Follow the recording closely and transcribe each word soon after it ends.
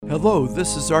Hello,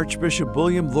 this is Archbishop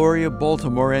William Lori of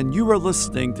Baltimore, and you are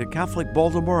listening to Catholic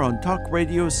Baltimore on Talk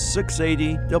Radio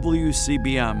 680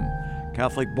 WCBM.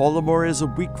 Catholic Baltimore is a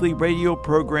weekly radio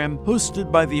program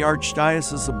hosted by the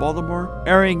Archdiocese of Baltimore,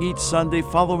 airing each Sunday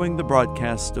following the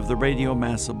broadcast of the Radio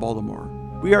Mass of Baltimore.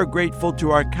 We are grateful to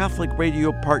our Catholic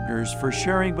radio partners for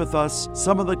sharing with us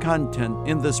some of the content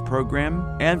in this program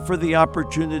and for the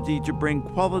opportunity to bring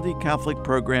quality Catholic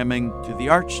programming to the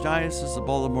Archdiocese of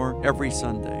Baltimore every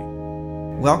Sunday.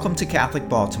 Welcome to Catholic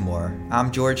Baltimore.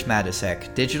 I'm George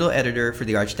Matisek, digital editor for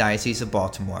the Archdiocese of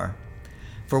Baltimore.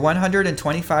 For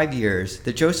 125 years,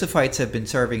 the Josephites have been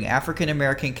serving African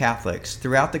American Catholics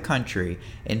throughout the country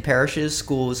in parishes,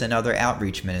 schools, and other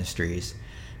outreach ministries.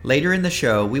 Later in the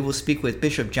show, we will speak with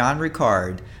Bishop John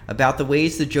Ricard about the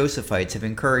ways the Josephites have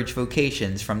encouraged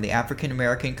vocations from the African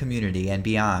American community and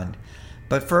beyond.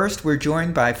 But first, we're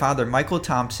joined by Father Michael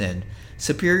Thompson,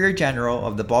 Superior General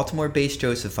of the Baltimore-based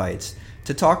Josephites,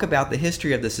 to talk about the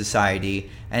history of the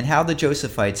society and how the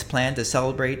Josephites plan to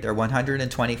celebrate their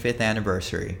 125th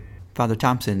anniversary. Father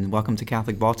Thompson, welcome to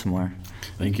Catholic Baltimore.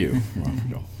 Thank you.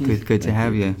 Good to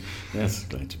have you. Yes,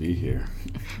 glad to be here.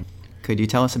 Could you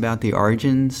tell us about the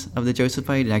origins of the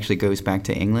Josephite? It actually goes back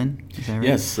to England, is that right?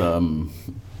 Yes,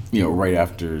 right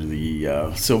after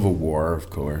the Civil War, of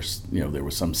course, there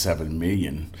were some 7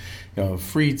 million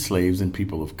freed slaves and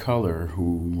people of color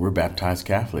who were baptized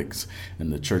Catholics,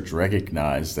 and the church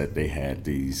recognized that they had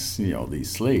these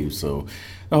slaves. So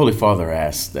the Holy Father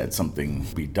asked that something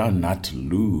be done not to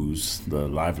lose the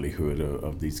livelihood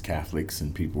of these Catholics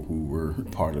and people who were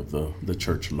part of the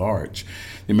church large.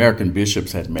 The American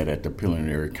bishops had met at the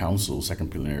Plenary Council,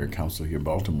 Second Plenary Council here in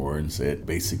Baltimore, and said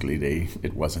basically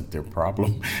it wasn't their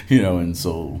problem, and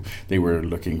so they were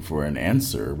looking for an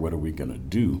answer. What are we going to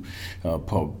do?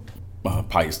 Pope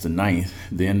Pius IX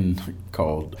then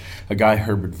called a guy,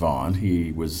 Herbert Vaughan.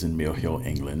 He was in Mill Hill,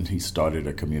 England. He started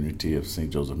a community of St.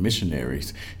 Joseph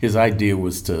missionaries. His idea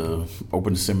was to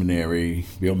open a seminary,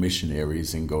 build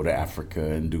missionaries, and go to Africa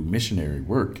and do missionary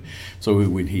work. So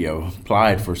when he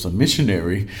applied for some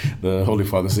missionary, the Holy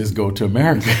Father says, go to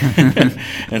America.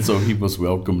 And so he was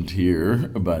welcomed here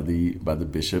by the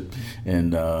bishop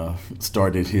and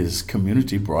started his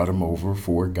community, brought him over,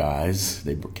 4 guys.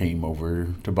 They came over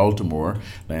to Baltimore,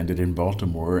 landed in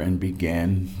Baltimore, and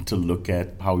began to look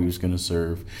at how he was going to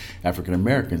serve African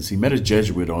Americans. He met a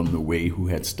Jesuit on the way who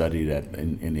had studied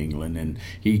in England, and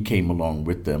he came along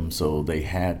with them. So they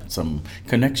had some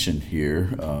connection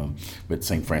here with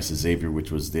St. Francis Xavier, which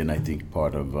was then, I think,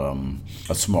 part of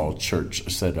a small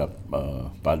church set up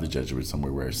by the Jesuits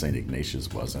somewhere where St. Ignatius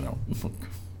was. I don't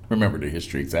remember the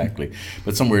history exactly,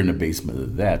 but somewhere in the basement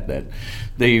of that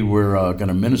they were going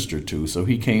to minister to. So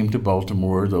he came to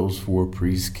Baltimore. Those 4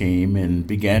 priests came and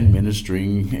began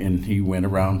ministering, and he went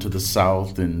around to the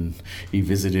South, and he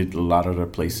visited a lot of the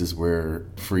places where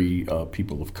free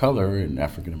people of color and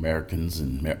African Americans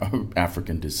and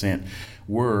African descent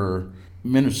were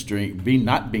ministering,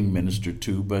 not being ministered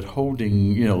to, but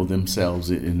holding, themselves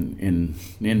in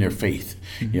their faith,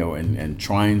 and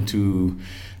trying to,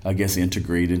 I guess,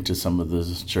 integrate into some of the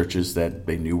churches that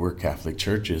they knew were Catholic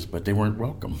churches, but they weren't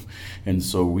welcome. And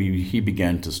so he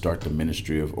began to start the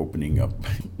ministry of opening up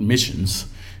missions,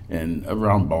 and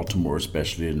around Baltimore,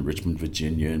 especially in Richmond,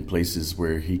 Virginia, and places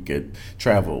where he could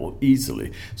travel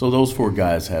easily. So those 4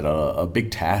 guys had a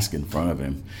big task in front of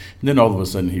him. And then all of a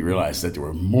sudden he realized that there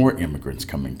were more immigrants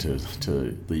coming to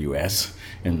the U.S.,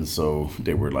 and so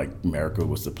they were like, America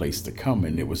was the place to come,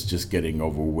 and it was just getting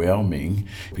overwhelming.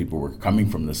 People were coming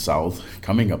from the South,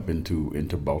 coming up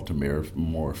into Baltimore,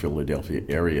 more Philadelphia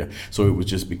area, so it was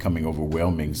just becoming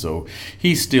overwhelming. So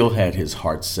he still had his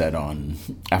heart set on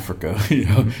Africa,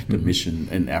 the mission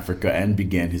in Africa, and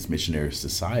began his missionary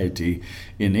society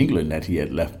in England that he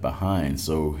had left behind.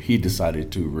 So he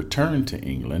decided to return to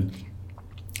England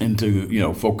and to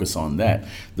focus on that.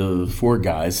 The 4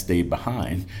 guys stayed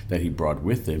behind that he brought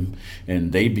with him,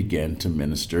 and they began to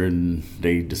minister, and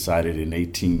they decided in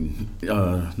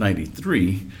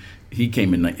 1893, he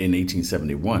came in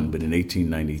 1871, but in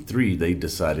 1893 they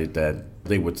decided that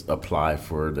they would apply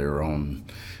for their own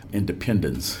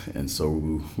independence, and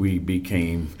so we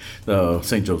became the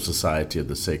St. Joseph Society of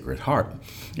the Sacred Heart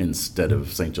instead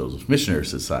of St. Joseph Missionary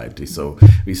Society. So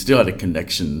we still had a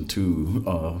connection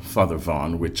to Father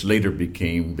Vaughan, which later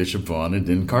became Bishop Vaughan and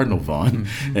then Cardinal Vaughan.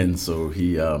 Mm-hmm. And so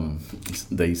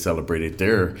they celebrated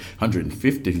their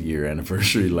 150th year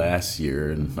anniversary last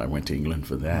year, and I went to England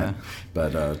for that. Yeah.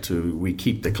 But we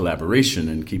keep the collaboration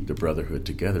and keep the brotherhood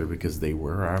together because they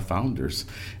were our founders.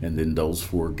 And then those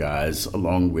 4 guys,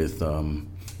 along with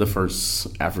the first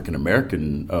African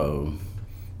American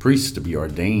priest to be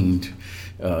ordained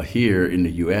here in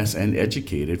the U.S. and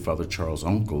educated, Father Charles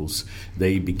Uncles,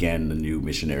 they began the new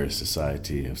Missionary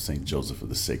Society of St. Joseph of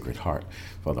the Sacred Heart.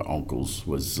 Father Uncles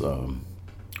was...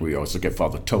 we always look at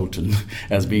Father Tolton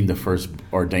as being the first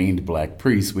ordained black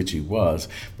priest, which he was,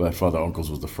 but Father Uncles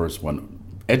was the first one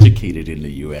educated in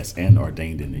the U.S. and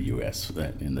ordained in the U.S.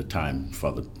 In the time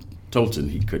Father Tolton,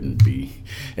 he couldn't be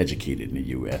educated in the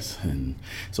U.S. And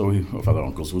so Father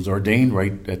Uncles was ordained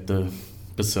right at the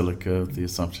Basilica of the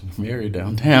Assumption of Mary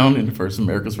downtown in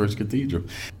America's first cathedral.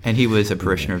 And he was a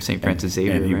parishioner of St. Francis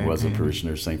Xavier, And he right? was a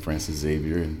parishioner of St. Francis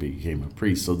Xavier and became a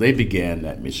priest. So they began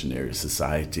that missionary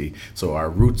society. So our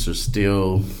roots are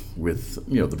still with,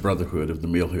 the Brotherhood of the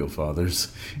Mill Hill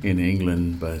Fathers in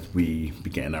England, but we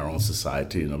began our own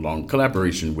society in a long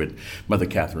collaboration with Mother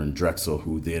Catherine Drexel,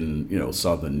 who then,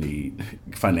 saw the need,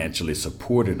 financially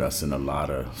supported us in a lot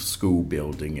of school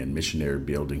building and missionary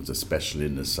buildings, especially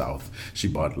in the South. She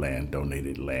bought land,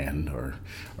 donated land, or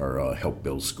helped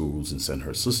build schools and sent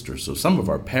her sister. So some of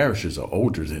our parishes are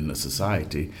older than the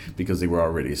society because they were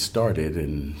already started,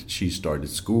 and she started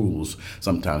schools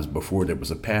sometimes before there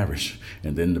was a parish.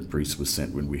 And then the priest was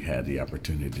sent when we had the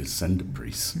opportunity to send a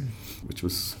priest, which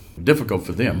was difficult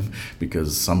for them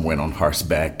because some went on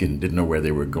horseback and didn't know where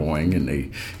they were going, and they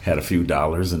had a few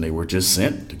dollars and they were just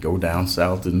sent to go down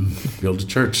south and build a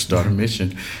church, start a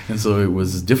mission. And so it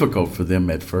was difficult for them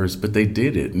at first, but they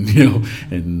did it,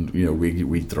 and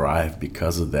we thrived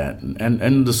because of that,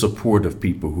 and the support of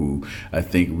people who I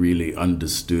think really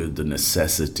understood the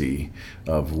necessity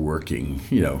of working,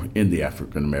 in the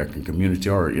African American community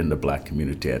or in the black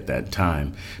community at that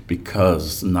time,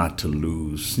 because not to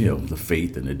lose, the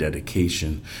faith and the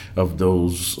dedication of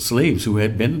those slaves who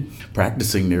had been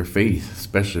practicing their faith,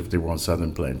 especially if they were on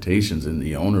southern plantations and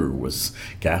the owner was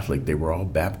Catholic. They were all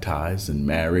baptized and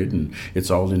married, and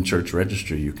it's all in church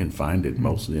registry. You can find it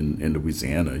mostly in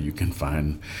Louisiana. You can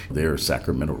find their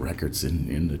sacramental records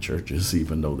in the churches,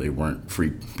 even though they weren't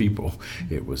free people.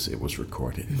 It was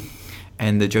recorded.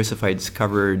 And the Josephites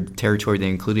covered territory that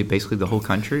included basically the whole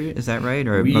country, is that right?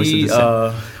 Or most of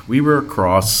the we were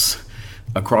across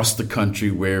the country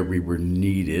where we were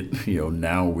needed.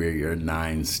 Now we're in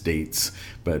 9 states,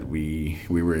 but we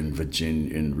were in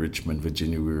Virginia, in Richmond,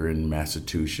 Virginia. We were in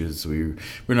Massachusetts. We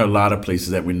were in a lot of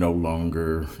places that we no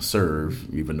longer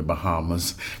serve, even the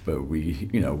Bahamas. But we,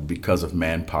 because of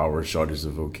manpower, shortage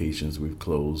of vocations, we've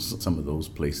closed some of those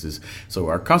places. So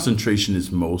our concentration is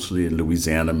mostly in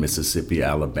Louisiana, Mississippi,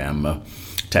 Alabama,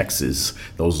 Texas.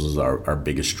 Those are our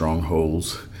biggest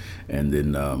strongholds. And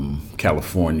then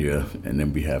California, and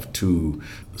then we have 2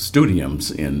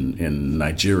 studiums in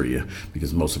Nigeria,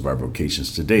 because most of our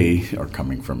vocations today are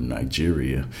coming from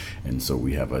Nigeria. And so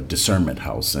we have a discernment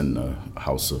house and a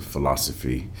house of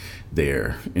philosophy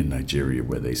there in Nigeria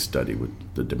where they study with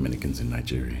the Dominicans in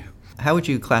Nigeria. How would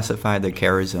you classify the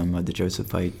charism of the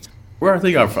Josephites? Well, I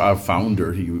think our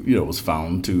founder, he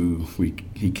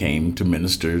came to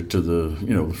minister to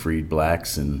the freed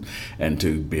blacks and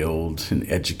to build and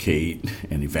educate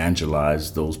and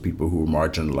evangelize those people who were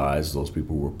marginalized, those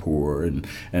people who were poor and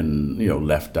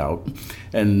left out.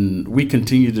 And we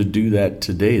continue to do that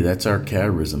today. That's our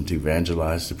charism, to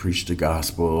evangelize, to preach the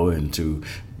gospel, and to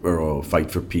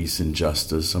fight for peace and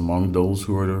justice among those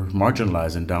who are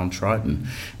marginalized and downtrodden.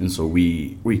 And so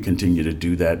we continue to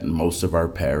do that, and most of our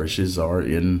parishes are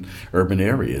in urban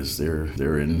areas. They're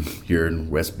here in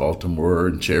West Baltimore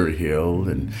and Cherry Hill,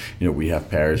 and we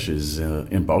have parishes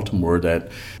in Baltimore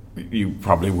that you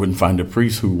probably wouldn't find a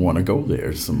priest who want to go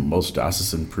there. Most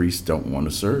diocesan priests don't want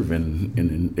to serve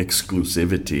in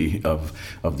exclusivity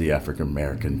of the African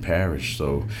American parish.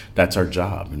 So that's our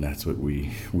job, and that's what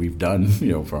we've done,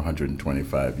 for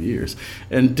 125 years.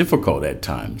 And difficult at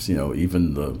times,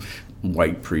 even the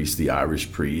white priests, the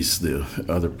Irish priests, the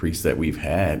other priests that we've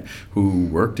had who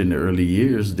worked in the early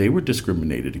years, they were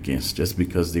discriminated against just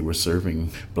because they were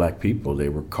serving black people. They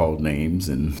were called names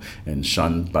and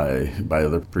shunned by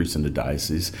other priests in the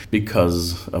diocese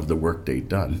because of the work they'd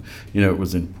done. It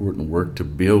was important work to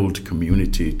build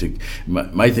community.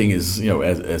 My thing is,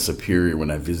 as superior, when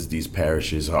I visit these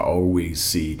parishes, I always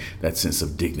see that sense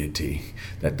of dignity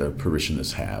that the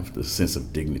parishioners have, the sense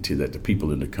of dignity that the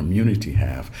people in the community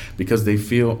have, because they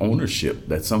feel ownership,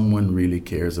 that someone really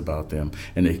cares about them,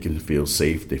 and they can feel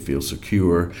safe, they feel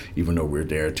secure, even though we're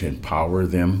there to empower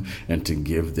them and to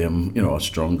give them, a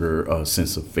stronger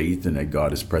sense of faith and that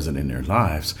God is present in their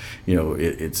lives.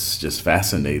 It's just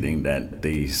fascinating that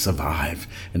they survive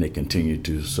and they continue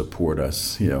to support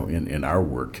us, in our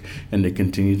work, and they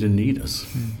continue to need us.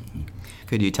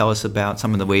 Could you tell us about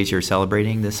some of the ways you're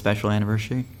celebrating this special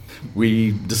anniversary?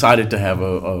 We decided to have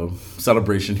a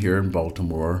celebration here in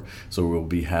Baltimore, so we'll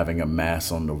be having a Mass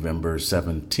on November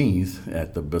 17th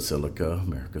at the Basilica,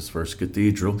 America's First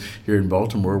Cathedral, here in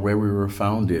Baltimore, where we were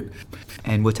founded.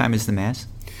 And what time is the Mass?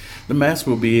 The Mass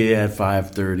will be at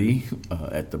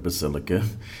 5:30 at the Basilica.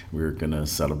 We're going to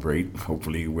celebrate,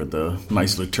 hopefully, with a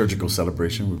nice liturgical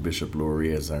celebration with Bishop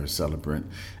Laurie as our celebrant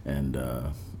and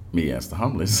me as the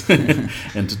homilist,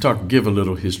 and to give a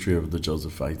little history of the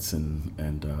Josephites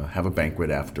and have a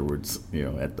banquet afterwards.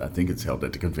 I think it's held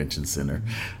at the Convention Center,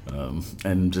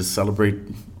 and just celebrate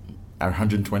our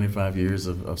 125 years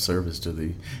of service to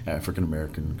the African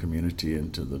American community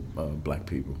and to the Black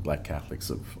people, Black Catholics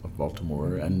of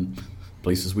Baltimore and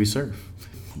places we serve.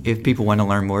 If people want to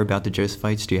learn more about the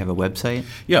Josephites, do you have a website?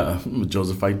 Yeah,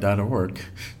 josephite.org.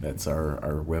 That's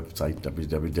our website,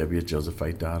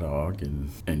 www.josephite.org,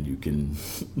 and you can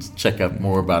check out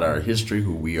more about our history,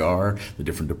 who we are, the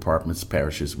different departments,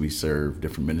 parishes we serve,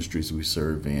 different ministries we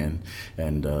serve in,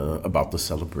 and about the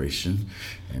celebration,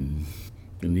 and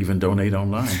even donate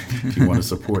online if you want to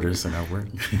support us in our work.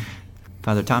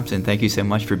 Father Thompson, thank you so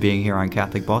much for being here on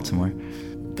Catholic Baltimore.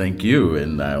 Thank you,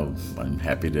 and I'm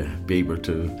happy to be able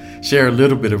to share a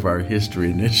little bit of our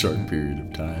history in this short period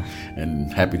of time,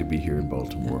 and happy to be here in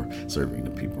Baltimore serving the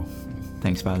people.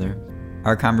 Thanks, Father.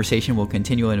 Our conversation will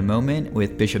continue in a moment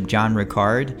with Bishop John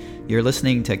Ricard. You're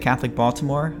listening to Catholic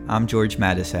Baltimore. I'm George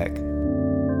Matysek.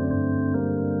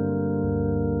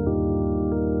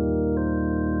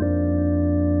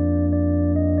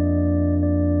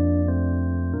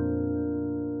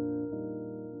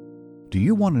 Do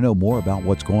you want to know more about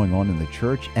what's going on in the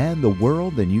church and the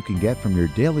world than you can get from your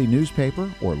daily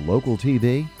newspaper or local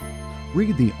TV?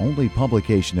 Read the only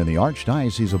publication in the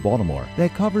Archdiocese of Baltimore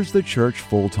that covers the church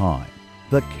full-time,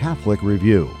 the Catholic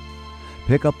Review.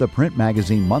 Pick up the print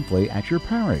magazine monthly at your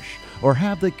parish or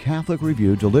have the Catholic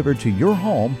Review delivered to your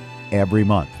home every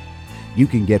month. You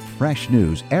can get fresh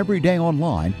news every day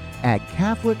online at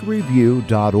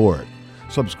catholicreview.org.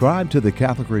 Subscribe to the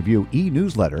Catholic Review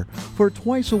e-newsletter for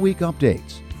twice-a-week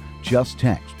updates. Just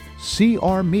text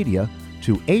CR Media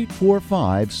to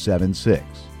 84576.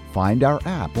 Find our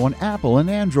app on Apple and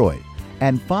Android,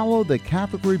 and follow the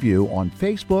Catholic Review on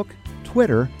Facebook,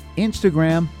 Twitter,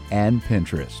 Instagram, and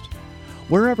Pinterest.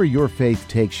 Wherever your faith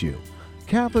takes you,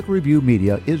 Catholic Review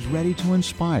Media is ready to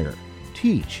inspire,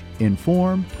 teach,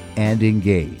 inform, and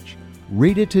engage.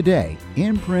 Read it today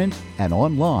in print and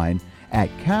online at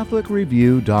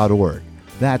catholicreview.org.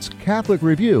 That's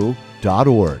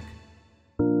catholicreview.org.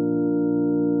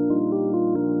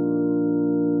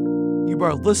 You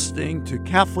are listening to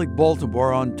Catholic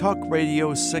Baltimore on Talk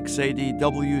Radio 680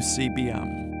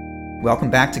 WCBM. Welcome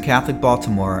back to Catholic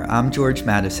Baltimore. I'm George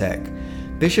Matysek.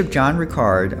 Bishop John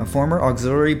Ricard, a former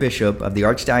auxiliary bishop of the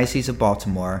Archdiocese of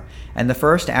Baltimore and the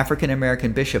first African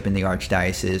American bishop in the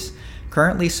Archdiocese,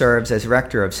 currently serves as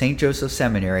rector of St. Joseph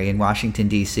Seminary in Washington,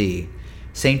 D.C.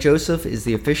 St. Joseph is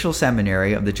the official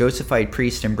seminary of the Josephite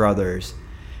Priests and Brothers.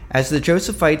 As the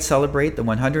Josephites celebrate the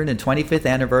 125th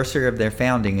anniversary of their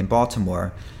founding in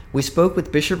Baltimore, we spoke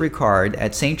with Bishop Ricard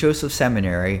at St. Joseph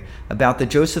Seminary about the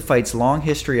Josephites' long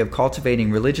history of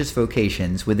cultivating religious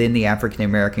vocations within the African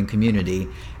American community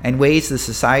and ways the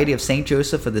Society of St.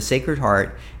 Joseph of the Sacred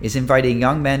Heart is inviting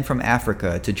young men from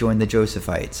Africa to join the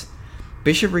Josephites.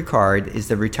 Bishop Ricard is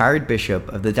the retired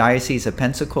bishop of the Diocese of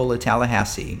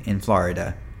Pensacola-Tallahassee in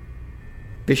Florida.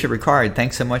 Bishop Ricard,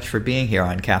 thanks so much for being here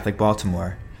on Catholic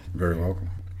Baltimore. Very welcome.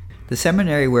 The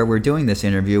seminary where we're doing this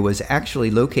interview was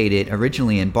actually located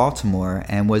originally in Baltimore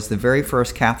and was the very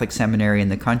first Catholic seminary in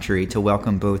the country to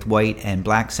welcome both white and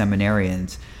black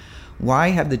seminarians. Why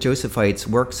have the Josephites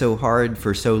worked so hard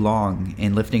for so long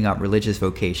in lifting up religious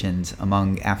vocations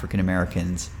among African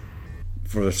Americans?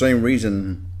 For the same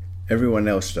reason everyone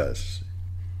else does,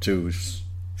 to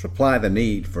supply the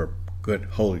need for good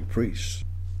holy priests,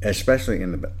 especially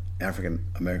in the African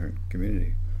American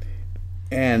community,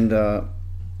 and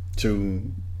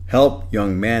to help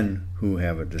young men who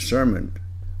have a discernment,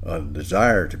 a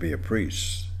desire to be a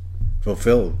priest,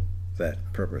 fulfill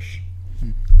that purpose.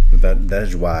 That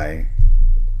is why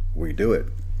we do it,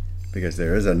 because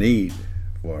there is a need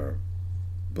for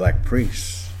black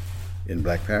priests in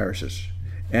black parishes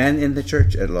and in the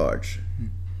church at large,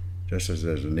 just as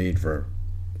there's a need for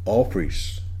all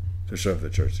priests to serve the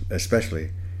church,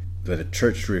 especially that the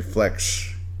church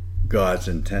reflects God's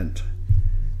intent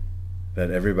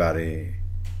that everybody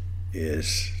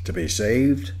is to be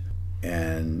saved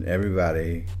and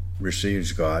everybody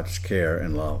receives God's care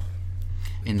and love.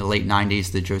 In the late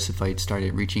 90s, the Josephites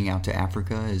started reaching out to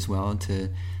Africa as well to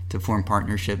form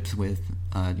partnerships with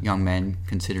young men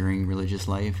considering religious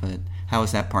life. How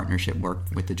has that partnership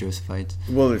worked with the Josephites?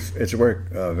 Well, it's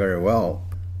worked very well.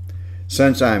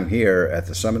 Since I'm here at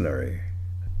the seminary,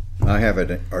 I have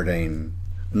ordained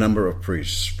a number of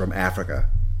priests from Africa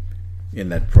in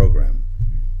that program.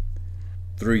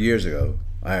 3 years ago,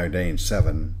 I ordained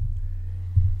 7,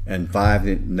 and 5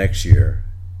 next year,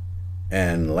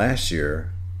 and this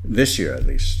year at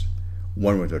least,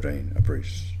 1 was ordained a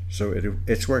priest. So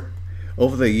it's worked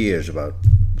over the years. About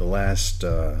the last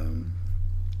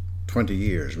 20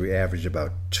 years, we averaged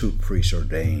about 2 priests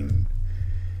ordained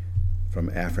from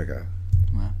Africa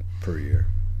per year.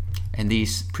 And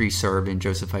these priests serve in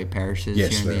Josephite parishes here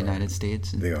in the United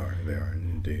States? They are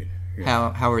indeed.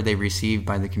 Yeah. How are they received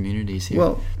by the communities here?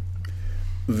 Well,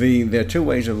 there are 2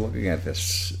 ways of looking at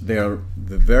this. They're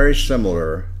very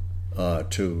similar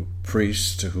to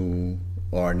priests who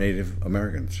are Native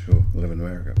Americans who live in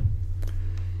America,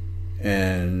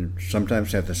 and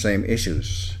sometimes have the same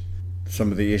issues.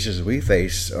 Some of the issues we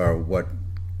face are what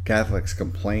Catholics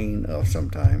complain of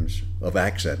sometimes, of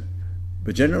accent.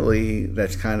 But generally,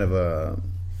 that's kind of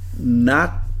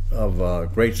not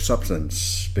of great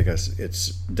substance because it's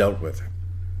dealt with,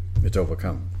 it's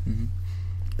overcome. Mm-hmm.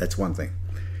 That's one thing.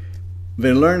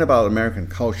 They learn about American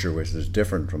culture, which is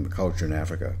different from the culture in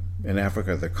Africa. In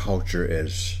Africa, the culture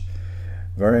is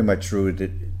very much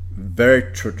rooted,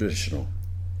 very traditional.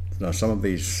 Now, some of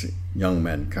these young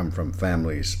men come from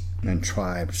families and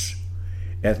tribes,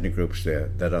 ethnic groups there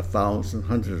that are thousands,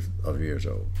 hundreds of years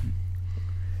old.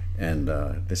 And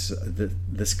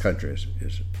this country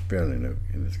is fairly new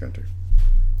in this country.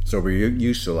 So we're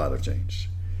used to a lot of change.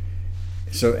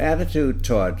 So attitude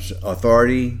towards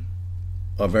authority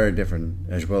are very different,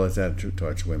 as well as attitude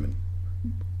towards women.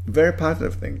 Very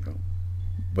positive thing, though.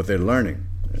 But they're learning,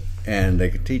 and they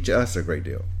can teach us a great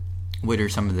deal. What are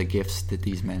some of the gifts that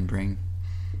these men bring?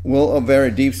 Well, a very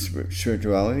deep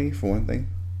spirituality, for one thing.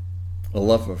 A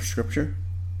love of Scripture.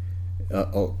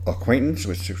 Acquaintance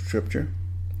with Scripture,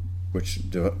 which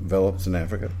develops in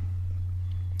Africa.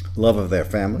 Love of their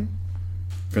family.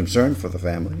 Concern for the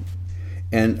family.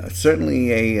 And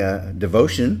certainly a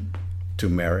devotion to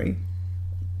Mary,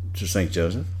 to St.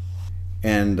 Joseph.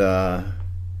 And a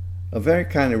very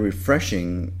kind of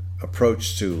refreshing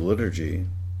approach to liturgy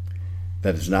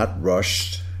that is not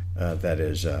rushed, that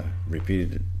is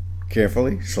repeated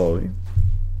carefully, slowly,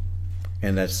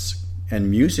 and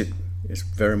music is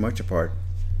very much a part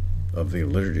of the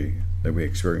liturgy that we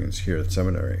experience here at the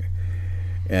seminary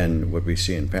and what we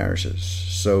see in parishes.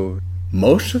 So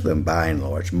most of them, by and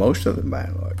large,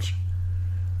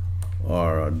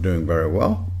 are doing very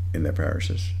well in their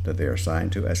parishes that they are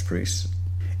assigned to as priests,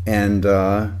 and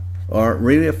are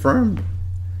really affirmed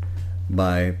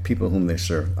by people whom they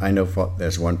serve. I know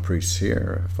there's one priest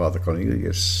here, Father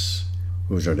Cornelius,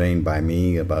 who was ordained by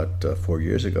me about 4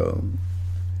 years ago,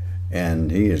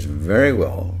 and he is very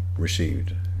well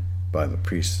received by the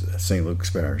priests at St. Luke's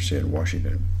Parish here in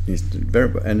Washington. He's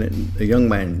very, and a young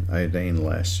man I ordained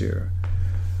last year,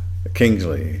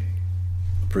 Kingsley,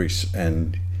 priest,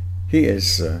 and he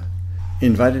is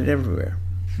invited everywhere.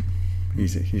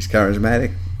 He's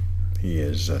charismatic. He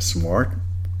is smart.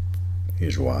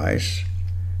 He's wise,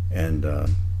 and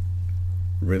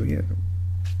really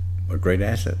a great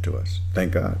asset to us.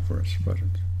 Thank God for his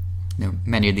presence. Now,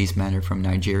 many of these men are from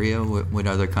Nigeria. What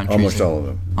other countries? Almost all of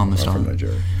them. Almost all from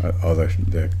Nigeria.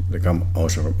 They come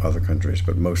also from other countries,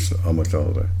 but almost all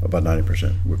of them, about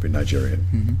 90% would be Nigerian.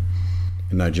 Mm-hmm.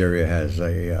 And Nigeria has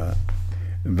a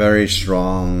very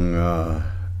strong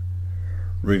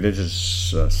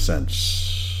religious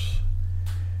sense,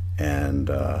 and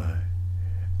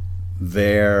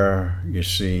there, you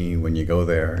see, when you go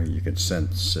there, you can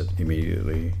sense it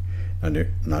immediately.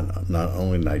 Not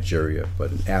only Nigeria,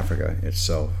 but in Africa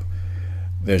itself,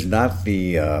 there's not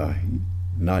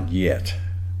yet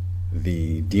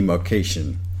the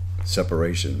demarcation,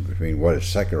 separation between what is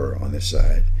secular on this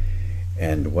side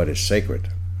and what is sacred,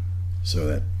 so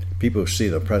that people see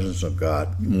the presence of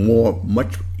God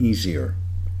much easier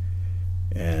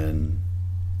and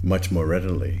much more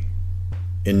readily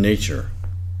in nature,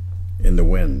 in the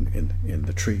wind, in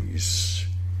the trees,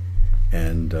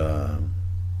 and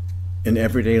in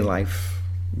everyday life,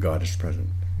 God is present.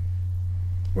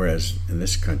 Whereas in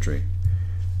this country,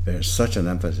 there's such an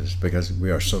emphasis, because we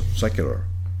are so secular,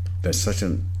 there's such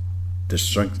a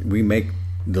distinction. We make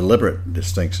deliberate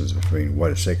distinctions between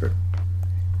what is sacred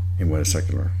and what is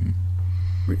secular.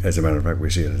 As a matter of fact, we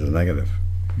see it as a negative.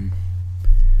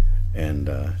 And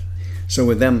so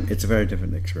with them, it's a very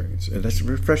different experience. And that's a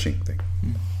refreshing thing.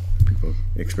 People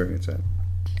experience that.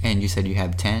 And you said you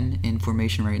have 10 in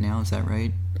formation right now, is that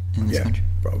right, in this country?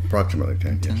 Approximately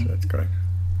 10, yes, that's correct.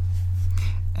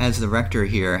 As the rector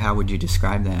here, how would you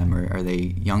describe them? Or are they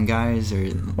young guys? Or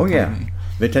Oh, yeah.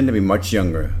 They tend to be much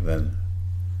younger than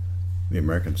the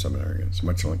American seminarians,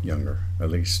 much younger, at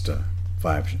least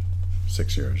 5,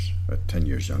 6 years, 10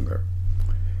 years younger.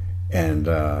 And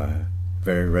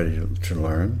very ready to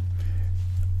learn.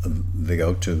 They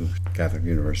go to Catholic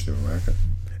University of America,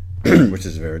 which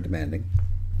is very demanding,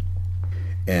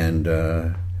 and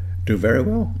do very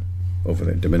well over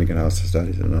there. Dominican House of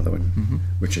Studies is another one,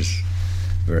 which is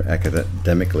very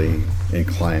academically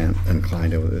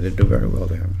inclined over there. They do very well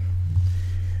there.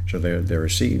 So they're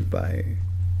received by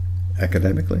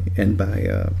academically and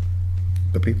by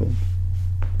the people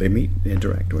they meet,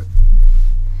 interact with.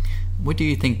 What do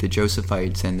you think the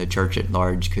Josephites and the church at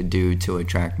large could do to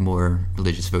attract more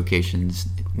religious vocations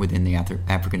within the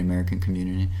African American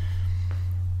community?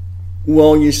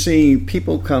 Well, you see,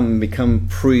 people become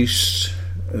priests.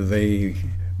 They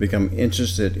become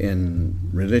interested in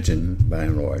religion, by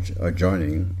and large, or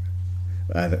joining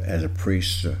either as a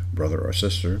priest, brother or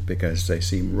sister, because they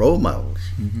see role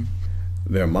models.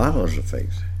 They're models of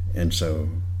faith. And so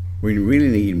we really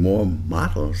need more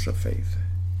models of faith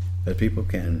that people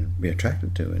can be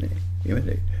attracted to and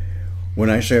imitate.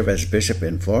 When I served as bishop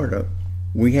in Florida,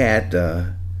 we had,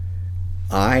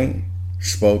 I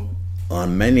spoke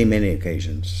on many, many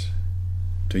occasions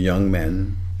to young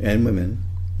men and women,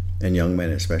 and young men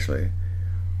especially,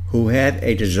 who had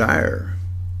a desire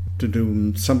to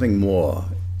do something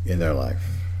more in their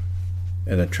life,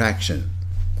 an attraction,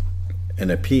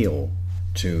 an appeal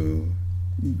to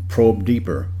probe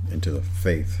deeper into the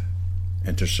faith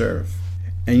and to serve.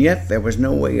 And yet there was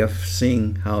no way of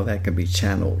seeing how that could be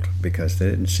channeled because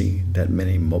they didn't see that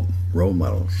many role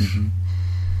models,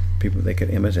 people they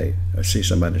could imitate or see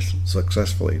somebody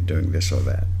successfully doing this or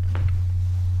that.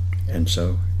 And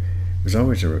so it was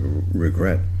always a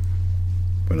regret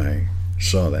when I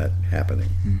saw that happening,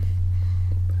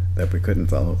 that we couldn't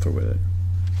follow through with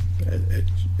it.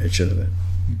 It should have been.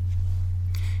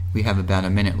 We have about a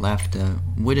minute left.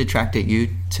 What attracted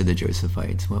you to the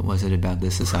Josephites? What was it about the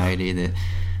society that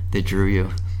drew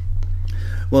you?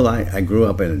 Well, I grew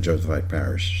up in a Josephite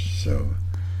parish, so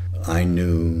I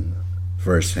knew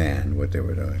firsthand what they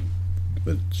were doing,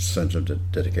 with sense of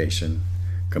dedication,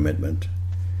 commitment,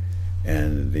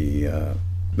 and the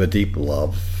deep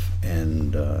love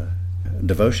and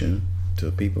devotion to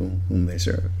the people whom they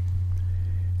serve.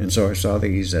 And so I saw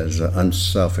these as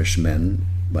unselfish men,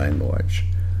 by and large,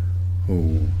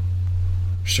 who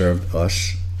served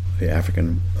us, the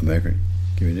African American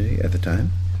community at the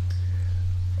time,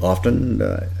 often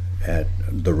at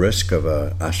the risk of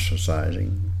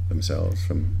ostracizing themselves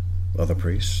from other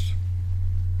priests,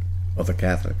 other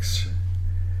Catholics.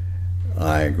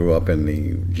 I grew up in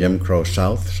the Jim Crow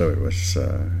South, so it was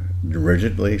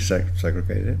rigidly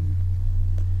segregated.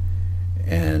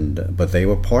 But they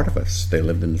were part of us. They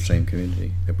lived in the same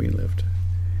community that we lived.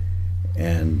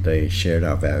 And they shared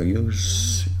our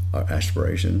values, our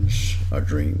aspirations, our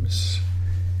dreams,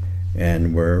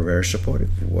 and were very supportive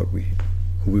of who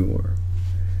we were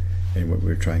and what we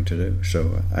were trying to do.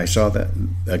 So I saw that,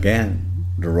 again,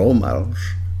 the role models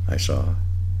I saw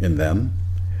in them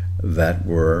that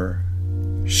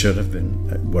should have been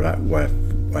what I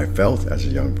felt as a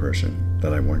young person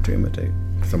that I wanted to imitate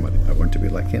somebody. I wanted to be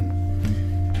like him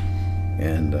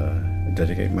and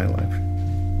dedicate my life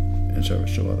in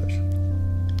service to others.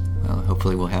 Well,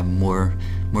 hopefully we'll have more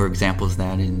examples of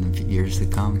that in the years to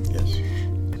come. Yes.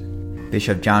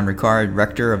 Bishop John Ricard,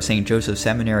 Rector of St. Joseph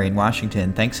Seminary in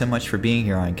Washington, thanks so much for being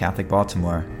here on Catholic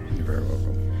Baltimore. You're very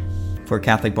welcome. For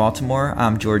Catholic Baltimore,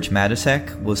 I'm George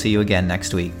Matusek. We'll see you again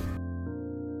next week.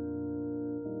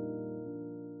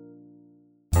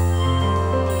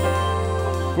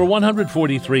 For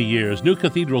 143 years, New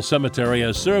Cathedral Cemetery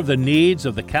has served the needs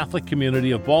of the Catholic community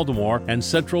of Baltimore and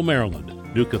Central Maryland.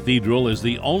 New Cathedral is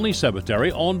the only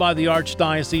cemetery owned by the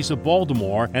Archdiocese of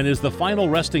Baltimore and is the final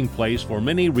resting place for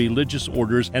many religious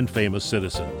orders and famous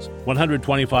citizens.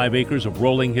 125 acres of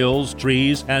rolling hills,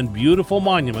 trees, and beautiful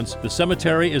monuments, the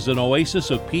cemetery is an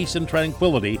oasis of peace and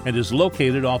tranquility and is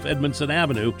located off Edmondson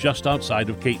Avenue just outside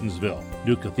of Catonsville.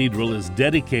 New Cathedral is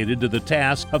dedicated to the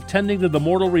task of tending to the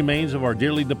mortal remains of our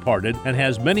dearly departed and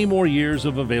has many more years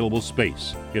of available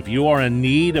space. If you are in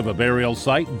need of a burial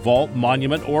site, vault,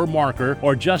 monument, or marker,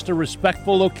 or just a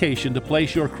respectful location to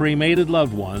place your cremated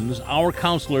loved ones, our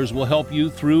counselors will help you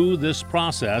through this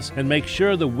process and make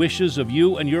sure the wishes of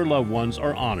you and your loved ones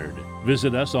are honored.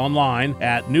 Visit us online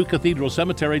at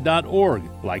newcathedralcemetery.org.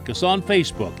 Like us on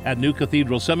Facebook at New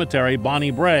Cathedral Cemetery,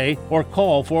 Bonnie Bray, or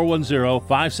call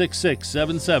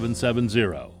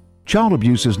 410-566-7770. Child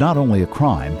abuse is not only a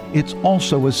crime, it's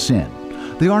also a sin.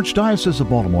 The Archdiocese of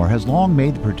Baltimore has long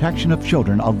made the protection of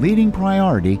children a leading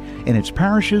priority in its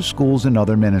parishes, schools, and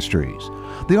other ministries.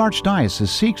 The Archdiocese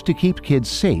seeks to keep kids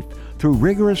safe through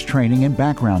rigorous training and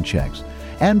background checks,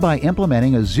 and by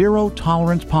implementing a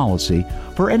zero-tolerance policy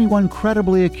for anyone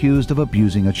credibly accused of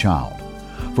abusing a child.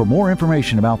 For more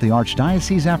information about the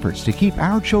Archdiocese's efforts to keep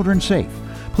our children safe,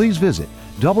 please visit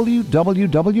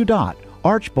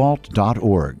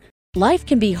www.archbalt.org. Life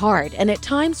can be hard, and at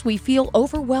times we feel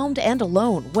overwhelmed and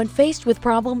alone. When faced with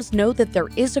problems, know that there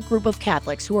is a group of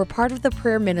Catholics who are part of the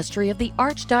prayer ministry of the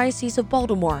Archdiocese of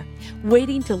Baltimore,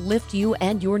 waiting to lift you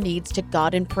and your needs to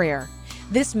God in prayer.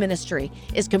 This ministry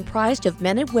is comprised of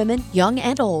men and women, young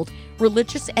and old,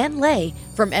 religious and lay,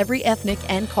 from every ethnic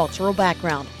and cultural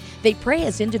background. They pray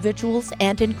as individuals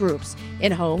and in groups,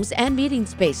 in homes and meeting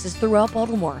spaces throughout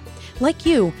Baltimore. Like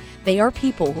you, they are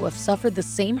people who have suffered the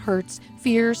same hurts,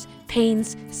 fears,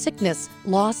 pains, sickness,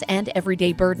 loss, and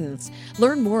everyday burdens.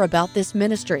 Learn more about this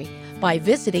ministry by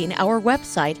visiting our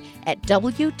website at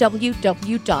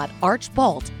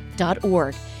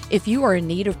www.archbalt.org. If you are in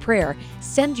need of prayer,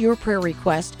 send your prayer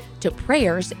request to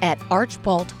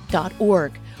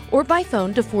prayers@archbalt.org or by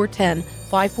phone to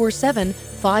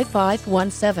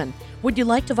 410-547-5517. Would you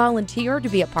like to volunteer to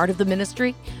be a part of the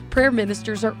ministry? Prayer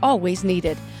ministers are always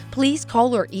needed. Please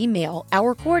call or email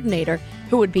our coordinator,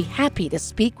 who would be happy to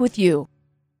speak with you.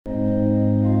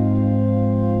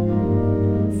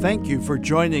 Thank you for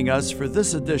joining us for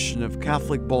this edition of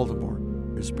Catholic Baltimore.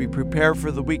 As we prepare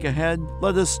for the week ahead,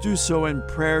 let us do so in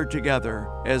prayer together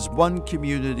as one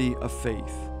community of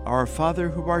faith. Our Father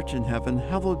who art in heaven,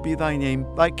 hallowed be thy name.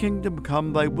 Thy kingdom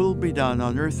come, thy will be done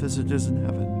on earth as it is in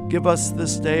heaven. Give us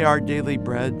this day our daily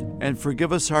bread, and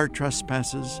forgive us our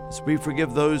trespasses, as we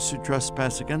forgive those who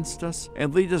trespass against us.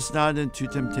 And lead us not into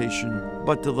temptation,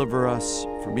 but deliver us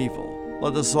from evil.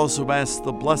 Let us also ask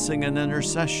the blessing and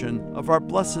intercession of our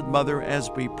Blessed Mother as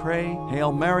we pray.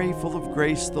 Hail Mary, full of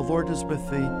grace, the Lord is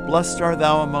with thee. Blessed art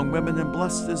thou among women, and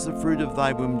blessed is the fruit of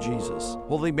thy womb, Jesus.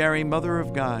 Holy Mary, Mother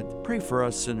of God, pray for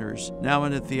us sinners, now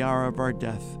and at the hour of our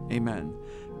death. Amen.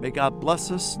 May God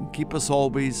bless us and keep us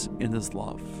always in his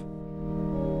love.